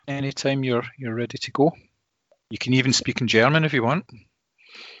anytime you're ready to go. You can even speak in German if you want.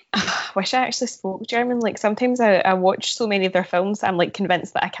 I wish I actually spoke German. Like sometimes I watch so many of their films, I'm like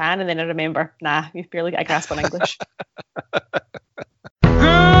convinced that I can, and then I remember, nah, you've barely got a grasp on English. Good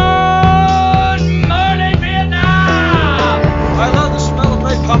morning, Vietnam! I love the smell of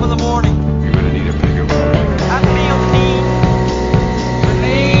napalm in the morning. You're gonna need a bigger boat. I feel the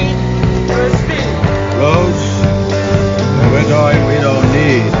need for speed. Roads? When we're going, we don't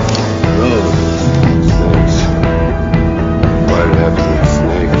need roads. Snakes. Why did it have to be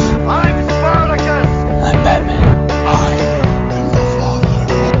snakes? I'm Spartacus! I'm Batman. I am the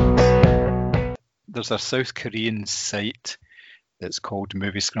Father. There's a South Korean site that's called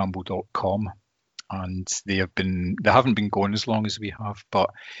moviescramble.com, and they haven't been going as long as we have, but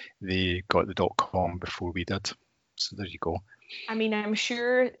they got the .com before we did. So there you go. I mean, I'm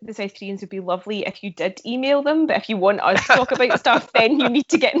sure the South Koreans would be lovely if you did email them, but if you want us to talk about stuff, then you need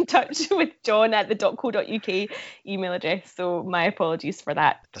to get in touch with John at the .co.uk email address. So my apologies for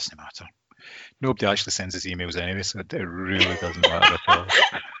that. Doesn't matter. Nobody actually sends us emails anyway, so it really doesn't matter at all.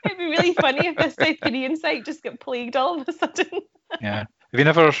 It'd be really funny if this South Korean site just got plagued all of a sudden. Yeah. Have you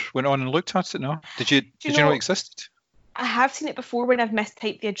never went on and looked at it? No. Did you know it existed? I have seen it before when I've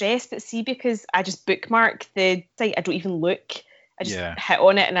mistyped the address, but see, because I just bookmark the site, I don't even look. I just hit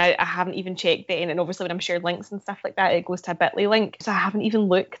on it and I haven't even checked it. And obviously when I'm shared links and stuff like that, it goes to a Bitly link. So I haven't even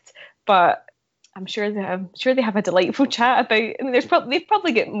looked, but I'm sure they have a delightful chat about. I mean, they've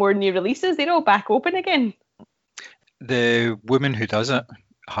probably got more new releases. They're all back open again. The woman who does it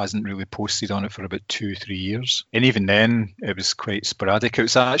hasn't really posted on it for about 2-3 years, and even then it was quite sporadic. It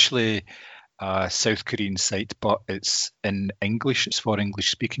was actually a South Korean site, but it's in English. It's for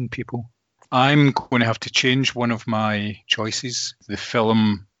English speaking people. I'm going to have to change one of my choices. The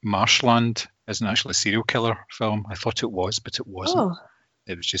film Marshland isn't actually a serial killer film. I thought it was, but it wasn't. Oh.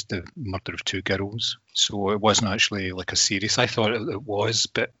 It was just the murder of 2 girls. So it wasn't actually like a series. I thought it was,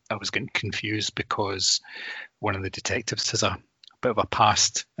 but I was getting confused because one of the detectives has a bit of a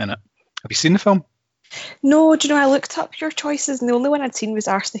past in it. Have you seen the film? No, do you know, I looked up your choices and the only one I'd seen was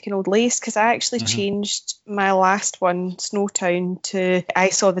Arsenic and Old Lace, because I actually changed my last one, Snowtown, to I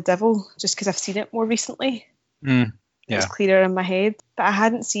Saw the Devil, just because I've seen it more recently. It was clearer in my head. But I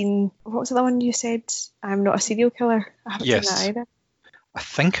hadn't seen, what was the other one you said? I'm Not a Serial Killer. I haven't seen that either. I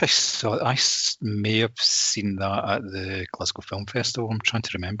think I may have seen that at the Glasgow Film Festival. I'm trying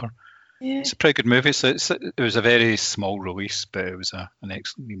to remember. Yeah. It's a pretty good movie. So it was a very small release, but it was an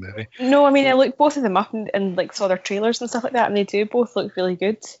excellent movie. No, I mean, I looked both of them up and like saw their trailers and stuff like that, and they do both look really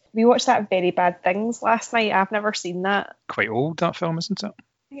good. We watched that Very Bad Things last night. I've never seen that. Quite old, that film, isn't it?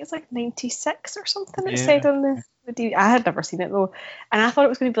 I think it's like 96 or something. It said on the DVD. I had never seen it though, and I thought it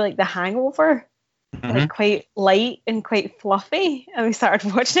was going to be like The Hangover. Like quite light and quite fluffy, and we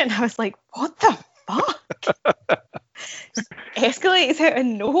started watching it and I was like, what the fuck? Just escalates out of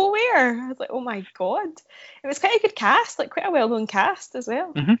nowhere. I was like, oh my god. It was quite a good cast, like quite a well-known cast as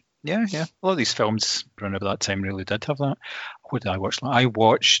well. Yeah. A lot of these films around about that time really did have that. What did I watch? I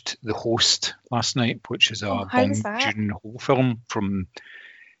watched The Host last night, which is a Bong Joon-ho film from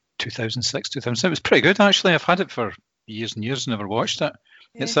 2006, 2007. It was pretty good actually. I've had it for years and years, never watched it.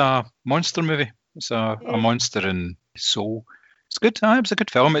 Yeah. It's a monster movie. It's a monster in Seoul. It's good. It was a good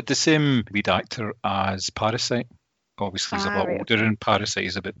film. It's the same lead actor as Parasite. Obviously, he's a lot older in Parasite.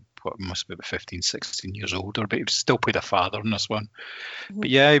 He's must be about 15, 16 years older, but he still played a father in this one. But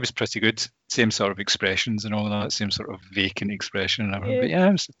yeah, he was pretty good. Same sort of expressions and all that, same sort of vacant expression and everything. But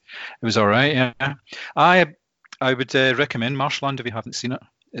yeah, it was all right. Yeah, I would recommend Marshland if you haven't seen it.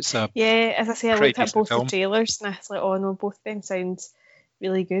 It's a as I say, I looked at both the trailers and I was like, oh no, both of them sound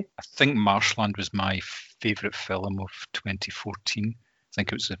really good. I think Marshland was my favourite film of 2014. I think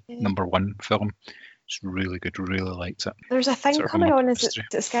it was the number 1 film. It's really good. Really liked it. There's a thing coming on. Is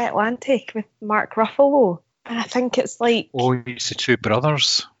it Sky Atlantic with Mark Ruffalo? And I think it's like... Oh, it's the 2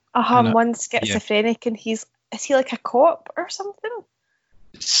 brothers. One's schizophrenic and is he like a cop or something?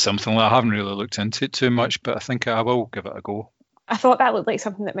 Something like that. I haven't really looked into it too much, but I think I will give it a go. I thought that looked like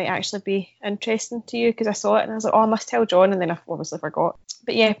something that might actually be interesting to you because I saw it and I was like, oh, I must tell John, and then I obviously forgot.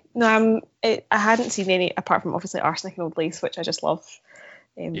 But yeah, no, I hadn't seen any apart from obviously Arsenic and Old Lace, which I just love.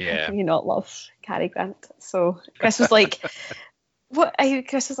 How can you not love Cary Grant? So Chris was like,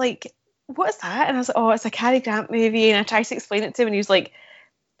 Chris was like, what is that? And I was like, oh, it's a Cary Grant movie. And I tried to explain it to him and he was like,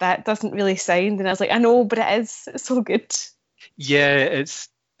 that doesn't really sound. And I was like, I know, but it is. It's so good. Yeah,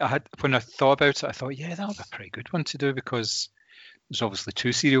 when I thought about it, I thought, yeah, that would be a pretty good one to do because there's obviously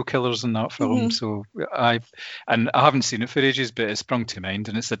 2 serial killers in that film. So I haven't seen it for ages, but it sprung to mind,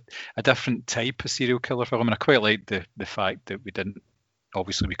 and it's a different type of serial killer film, and I quite like the fact that we didn't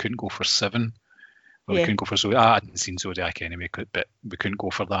obviously we couldn't go for Seven. Well, we couldn't go for Zodiac. I hadn't seen Zodiac anyway, but we couldn't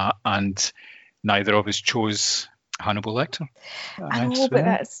go for that. And neither of us chose Hannibal Lecter. I know, but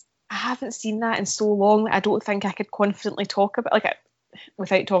I haven't seen that in so long that I don't think I could confidently talk about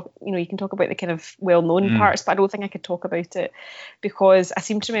without talk. You can talk about the kind of well-known parts, but I don't think I could talk about it because I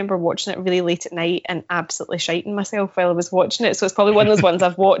seem to remember watching it really late at night and absolutely shiting myself while I was watching it. So it's probably one of those ones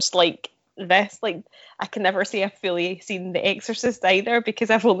I've watched this. I can never say I've fully seen The Exorcist either because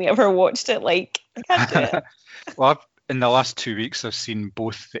I've only ever watched it. I can't do it. Well, in the last 2 weeks, I've seen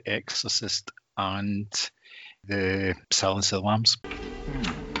both The Exorcist and the Silence of the Lambs.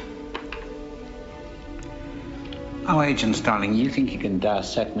 Oh, Agent Starling, you think you can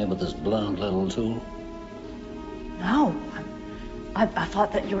dissect me with this blunt little tool? No. I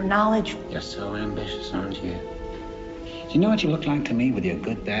thought that your knowledge... You're so ambitious, aren't you? Do you know what you look like to me with your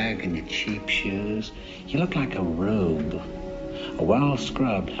good bag and your cheap shoes? You look like a robe. A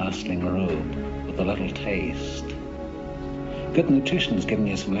well-scrubbed, hustling robe with a little taste. Good nutrition's giving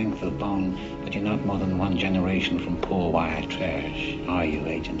you some length of bone, but you're not more than one generation from poor white trash, are you,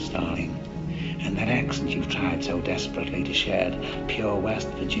 Agent Starling? And that accent you've tried so desperately to shed, pure West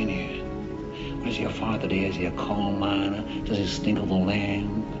Virginia. What does your father do? Is he a coal miner? Does he stink of the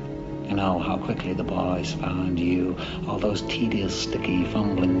land? You know how quickly the boys found you, all those tedious, sticky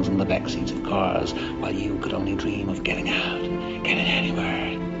fumblings in the backseats of cars, while you could only dream of getting out, getting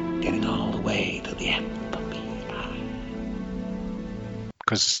anywhere, getting all the way to the end of the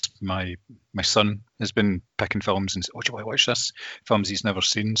because my son has been picking films and said, "Oh, do you want to watch this?" Films he's never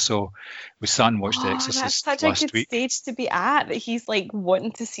seen. So we sat and watched The Exorcist that's such last a good week. stage to be at, that he's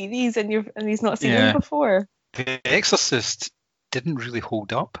wanting to see these and he's not seen them before. The Exorcist didn't really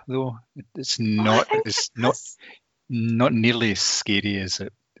hold up though. It's not not nearly as scary as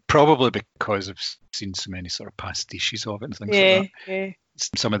it. Probably because I've seen so many sort of pastiches of it and things like that. Yeah.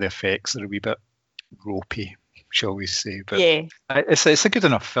 Some of the effects are a wee bit ropey, shall we say, but it's a good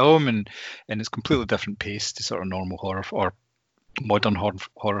enough film, and it's completely different pace to sort of normal horror or modern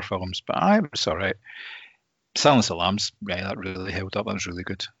horror films, but it was all right. Silence of the Lambs, that really held up. That was really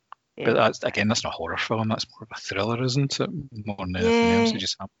good. But that's not a horror film, that's more of a thriller, isn't it? More than anything else. It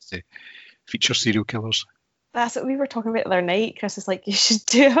just happens to feature serial killers. That's what we were talking about the other night. Chris was like, you should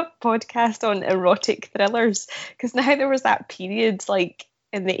do a podcast on erotic thrillers, because now there was that period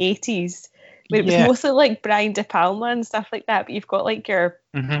in the 80s where it was mostly Brian De Palma and stuff like that, but you've got your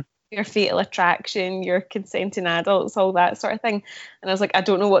Fatal Attraction, your Consenting Adults, all that sort of thing. And I was like, I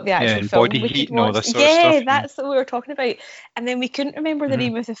don't know what the actual film Body we Heat could watch. And all this sort of stuff. That's what we were talking about. And then we couldn't remember the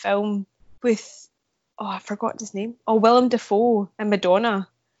name of the film with, I forgot his name. Willem Dafoe and Madonna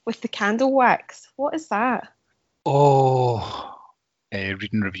with the candle wax. What is that?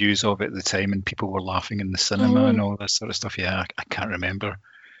 Reading reviews of it at the time, and people were laughing in the cinema and all this sort of stuff. Yeah, I can't remember.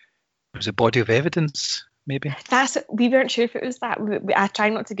 It was a Body of Evidence, maybe. We weren't sure if it was that. I try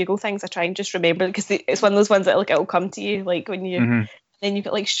not to Google things. I try and just remember, because it's one of those ones that it'll come to you when you. Then you've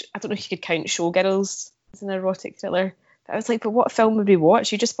got I don't know if you could count Showgirls as an erotic thriller. But I was like, but what film would we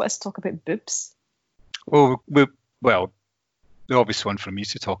watch? You just want us to talk about boobs? Well, the obvious one for me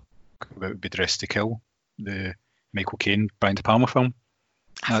to talk about would be Dressed to Kill, the Michael Caine, Brian De Palma film.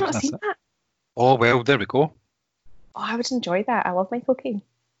 I've not seen that. Oh, well, there we go. I would enjoy that. I love Michael Caine.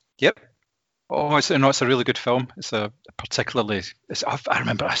 Yep. It's a really good film. It's I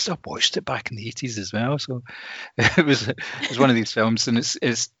remember I still watched it back in the 80s as well. So it was one of these films, and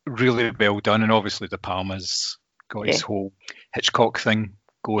it's really well done. And obviously De Palma's got his whole Hitchcock thing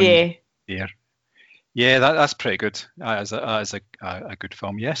going there. Yeah, that's pretty good. That is a good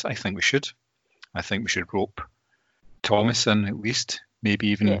film. Yes, I think we should rope Thomas in at least. Maybe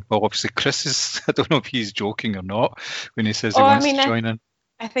even, well, obviously Chris is, I don't know if he's joking or not when he says he wants to join in.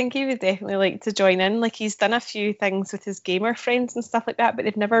 I think he would definitely like to join in. He's done a few things with his gamer friends and stuff like that, but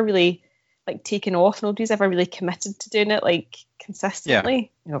they've never really taken off. Nobody's ever really committed to doing it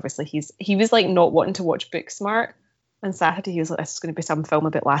consistently. Yeah. Obviously he was not wanting to watch Booksmart on Saturday. He was like, this is going to be some film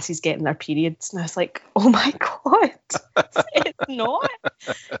about lassies getting their periods, and I was like, oh my god, it's not.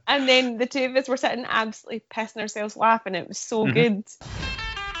 And then the two of us were sitting absolutely pissing ourselves laughing. It was so good.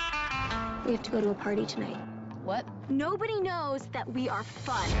 We have to go to a party tonight. What? Nobody knows that we are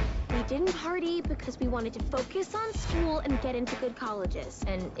fun. We didn't party because we wanted to focus on school and get into good colleges.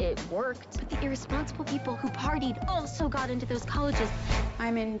 And it worked. But the irresponsible people who partied also got into those colleges.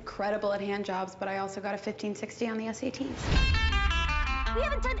 I'm incredible at hand jobs, but I also got a 1560 on the SATs. We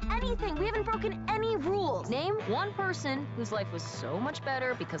haven't done anything. We haven't broken any rules. Name one person whose life was so much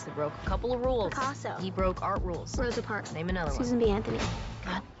better because they broke a couple of rules. Picasso. He broke art rules. Rosa Parks. Name another Susan B. Anthony.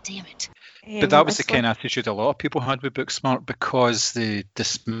 God damn it. But that was the kind of attitude a lot of people had with Booksmart because they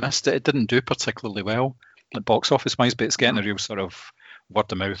dismissed it. It didn't do particularly well, like box office wise, but it's getting a real sort of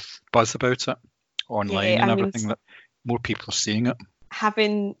word of mouth buzz about it online and everything, that more people are seeing it.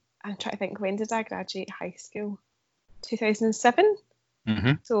 I'm trying to think, when did I graduate high school? 2007?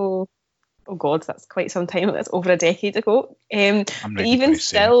 Mm-hmm. So, oh God, that's quite some time. That's over a decade ago. But even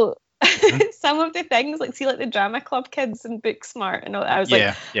still, some of the things, like the drama club kids and Booksmart and all that, I was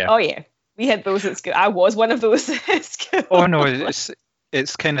oh yeah, we had those at school. I was one of those at school. Oh no,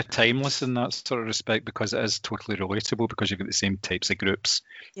 it's kind of timeless in that sort of respect because it is totally relatable because you've got the same types of groups.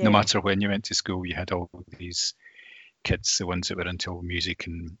 Yeah. No matter when you went to school, you had all these kids, the ones that were into music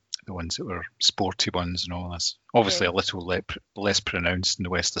and the ones that were sporty ones and all this. Obviously a little less pronounced in the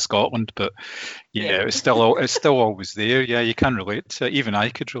west of Scotland, but it's still always there. Yeah, you can relate to it. Even I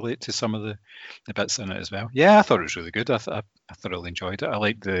could relate to some of the bits in it as well. Yeah, I thought it was really good. I thoroughly enjoyed it. I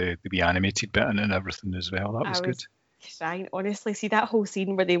liked the wee animated bit in it and everything as well. That was good. Crying, honestly. See that whole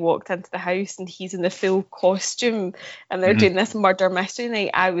scene where they walked into the house and he's in the full costume and they're doing this murder mystery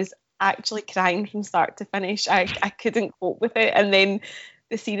night. I was actually crying from start to finish. I couldn't cope with it. And then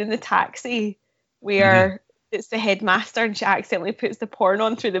the scene in the taxi where it's the headmaster and she accidentally puts the porn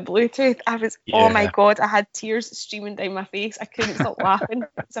on through the Bluetooth. I was, oh my God, I had tears streaming down my face. I couldn't stop laughing.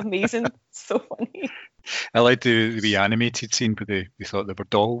 It's amazing. It's so funny. I liked the animated scene where they thought they were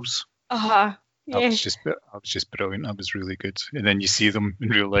dolls. Yeah. That was just brilliant. That was really good. And then you see them in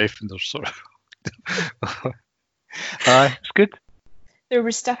real life and they're sort of it's good. There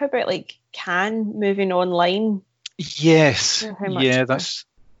was stuff about like Cannes moving online. Yes. That's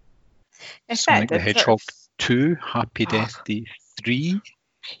Sonic the Hedgehog 2, Happy Death Day 3.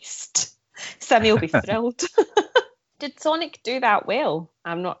 Christ. Sammy will be thrilled. Did Sonic do that well?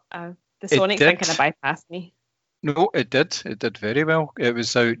 I'm not. The Sonic thing kind of bypassed me. No, it did. It did very well. It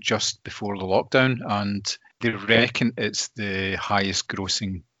was out just before the lockdown, and they reckon it's the highest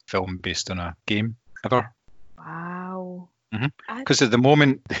grossing film based on a game ever. Wow. Because at the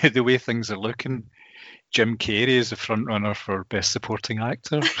moment, the way things are looking, Jim Carrey is the front runner for Best Supporting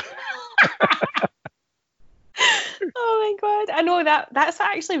Actor. Oh my God. I know that's what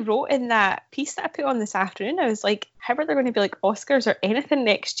I actually wrote in that piece that I put on this afternoon. I was like, how are there going to be like Oscars or anything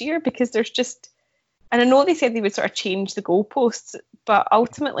next year? Because there's just... And I know they said they would sort of change the goalposts, but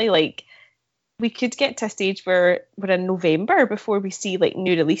ultimately, like, we could get to a stage where we're in November before we see, like,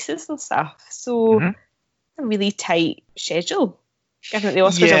 new releases and stuff. So, a really tight schedule, given that the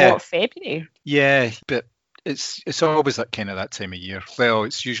Oscars are, February? Yeah, but it's always that time of year. Well,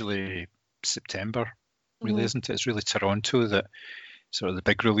 it's usually September, really, isn't it? It's really Toronto that sort of the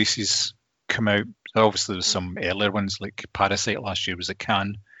big releases come out. Obviously, there's some earlier ones, like Parasite last year was at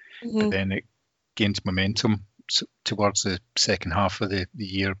Cannes, but then it gained momentum towards the second half of the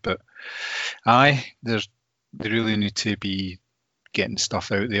year, but they really need to be getting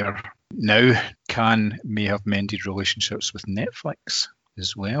stuff out there now. Cannes may have mended relationships with Netflix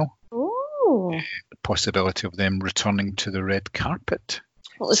as well. Oh, the possibility of them returning to the red carpet.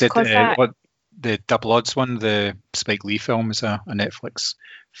 The Double Odds one, the Spike Lee film, is a Netflix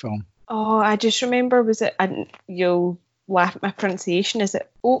film. Oh, I just remember, was it? You'll laugh at my pronunciation. Is it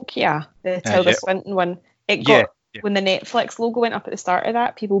Okja, the Tilda Swinton one? It got when the Netflix logo went up at the start of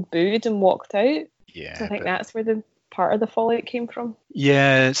that, people booed and walked out. Yeah, so I think that's where the part of the fallout came from.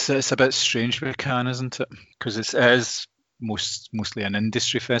 Yeah, it's a bit strange with Cannes, isn't it? Because it is mostly an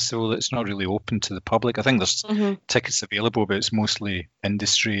industry festival that's not really open to the public. I think there's tickets available, but it's mostly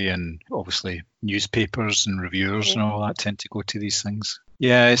industry, and obviously newspapers and reviewers and all that tend to go to these things.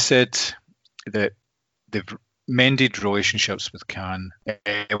 Yeah, I said that they've mended relationships with Cannes,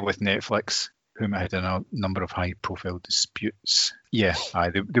 with Netflix, whom had a number of high-profile disputes. Yeah,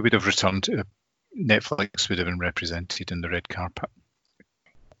 they would have returned. Netflix would have been represented in the red carpet.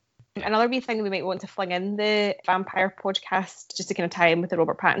 Another wee thing we might want to fling in the Vampire podcast, just to kind of tie in with the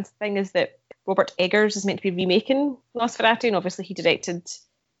Robert Pattinson thing, is that Robert Eggers is meant to be remaking Nosferatu, and obviously he directed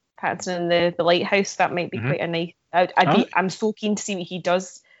Pattinson in the Lighthouse. That might be quite a nice... I'm so keen to see what he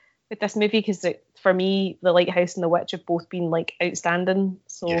does with this movie, because for me, The Lighthouse and The Witch have both been like outstanding,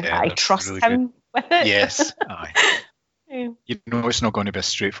 so I trust really him with it. Yes, aye. You know, it's not going to be a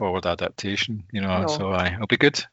straightforward adaptation, so it'll be good.